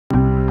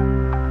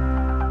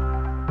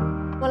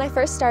When I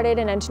first started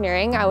in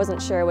engineering, I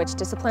wasn't sure which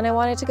discipline I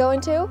wanted to go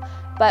into,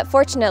 but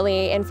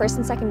fortunately in first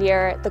and second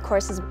year, the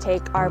courses we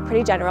take are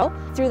pretty general.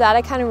 Through that,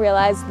 I kind of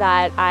realized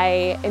that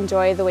I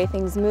enjoy the way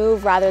things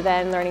move rather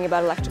than learning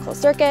about electrical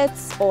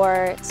circuits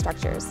or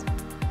structures.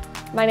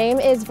 My name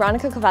is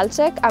Veronika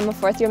Kowalczyk. I'm a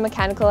fourth year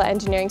mechanical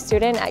engineering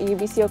student at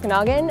UBC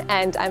Okanagan,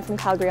 and I'm from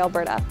Calgary,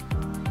 Alberta.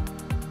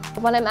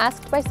 When I'm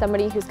asked by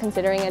somebody who's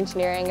considering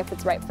engineering if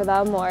it's right for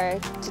them or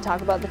to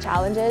talk about the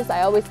challenges,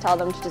 I always tell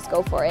them to just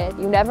go for it.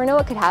 You never know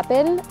what could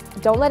happen.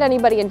 Don't let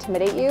anybody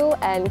intimidate you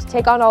and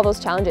take on all those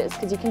challenges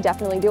because you can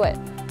definitely do it.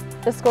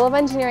 The School of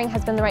Engineering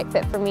has been the right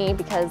fit for me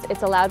because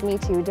it's allowed me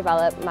to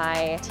develop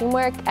my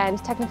teamwork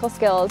and technical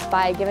skills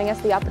by giving us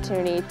the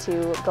opportunity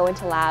to go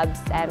into labs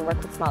and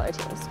work with smaller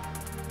teams.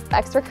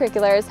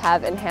 Extracurriculars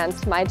have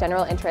enhanced my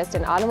general interest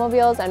in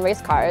automobiles and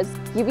race cars.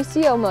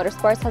 UBCO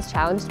Motorsports has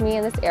challenged me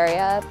in this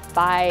area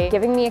by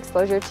giving me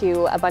exposure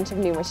to a bunch of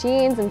new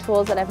machines and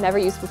tools that I've never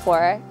used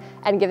before,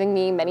 and giving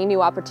me many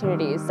new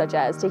opportunities such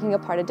as taking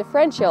apart a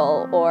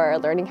differential or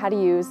learning how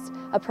to use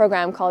a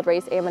program called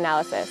race aim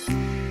analysis.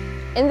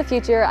 In the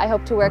future, I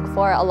hope to work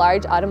for a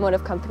large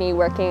automotive company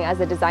working as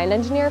a design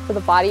engineer for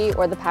the body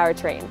or the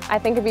powertrain. I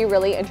think it'd be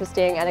really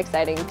interesting and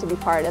exciting to be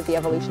part of the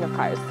evolution of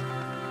cars.